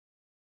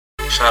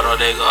Shout out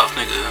AGOFF,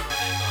 nigga.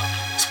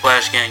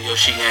 Splash gang,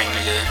 Yoshi gang,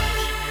 nigga.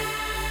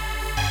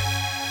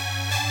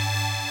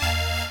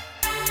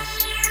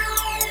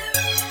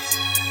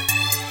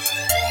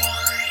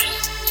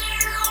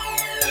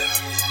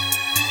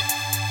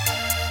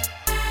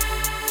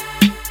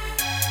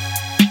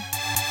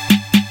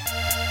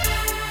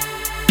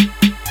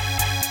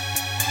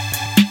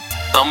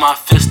 Throw my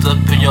fist up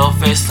in your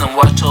face and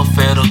watch your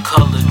fatal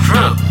color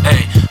drip.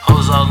 Ayy,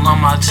 hoes all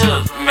on my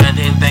tip, man,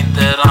 they think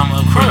that I'm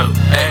a crip.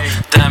 Ayy,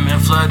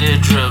 diamond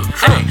flooded drip.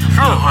 Ayy,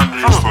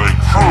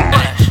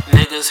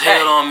 niggas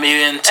hate on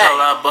me until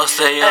I bust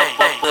they up.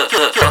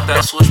 Got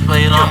that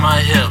switchblade on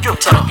my hip,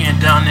 talking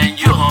down and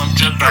you gon'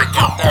 drip. I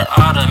got that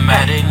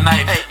automatic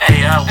knife.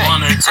 Hey, I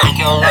wanna take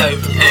your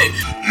life. Ay.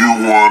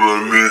 You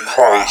wanna be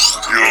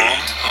Christ, yeah?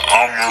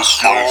 I'ma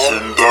slice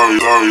and die.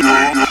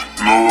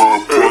 No, I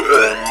put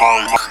that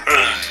knife.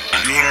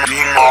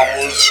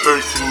 I'ma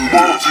take you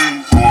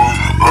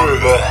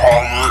under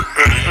holler.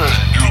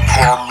 You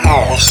call me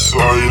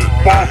Messiah.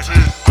 Daddy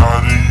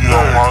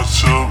on my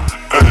tip.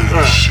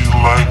 She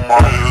like my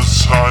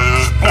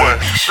attire.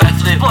 Back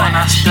flip when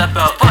I step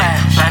out.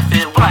 Back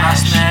flip when I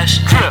snatch.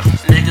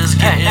 Niggas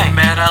getting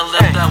mad. I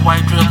left that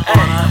white drip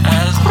on her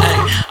ass.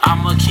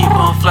 I'ma keep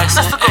on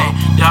flexing.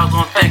 Y'all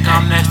gon' think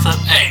I'm next up.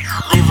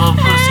 Leave a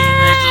pussy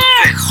nigga.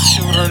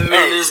 Shoot him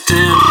in his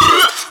dick.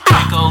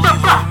 I go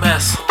leave a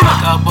mess.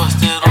 Like I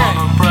busted on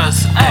the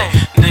breast.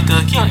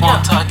 Nigga keep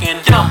on talking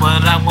dumb,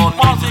 but I won't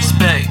need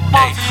respect.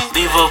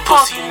 Leave a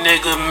pussy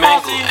nigga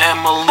mangle.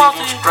 I'ma leave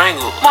him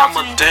strangled.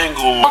 I'ma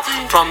dangle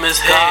from his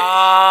head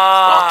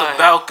off the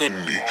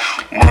balcony.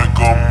 Like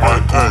a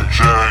Michael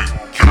Jackson.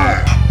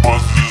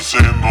 But this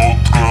ain't no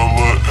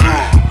thriller.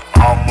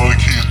 I'ma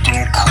keep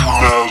them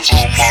cool-ass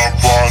on my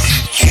body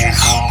for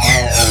the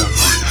room.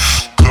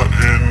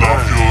 Cutting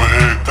off your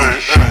head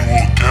cause you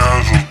a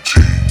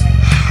casualty.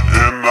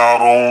 And I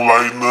don't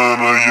like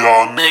none of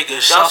y'all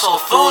niggas. Y'all so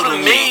fool to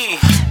me.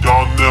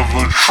 Y'all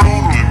never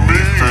true to me.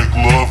 Fake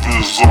love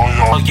is all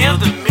y'all give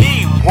to me.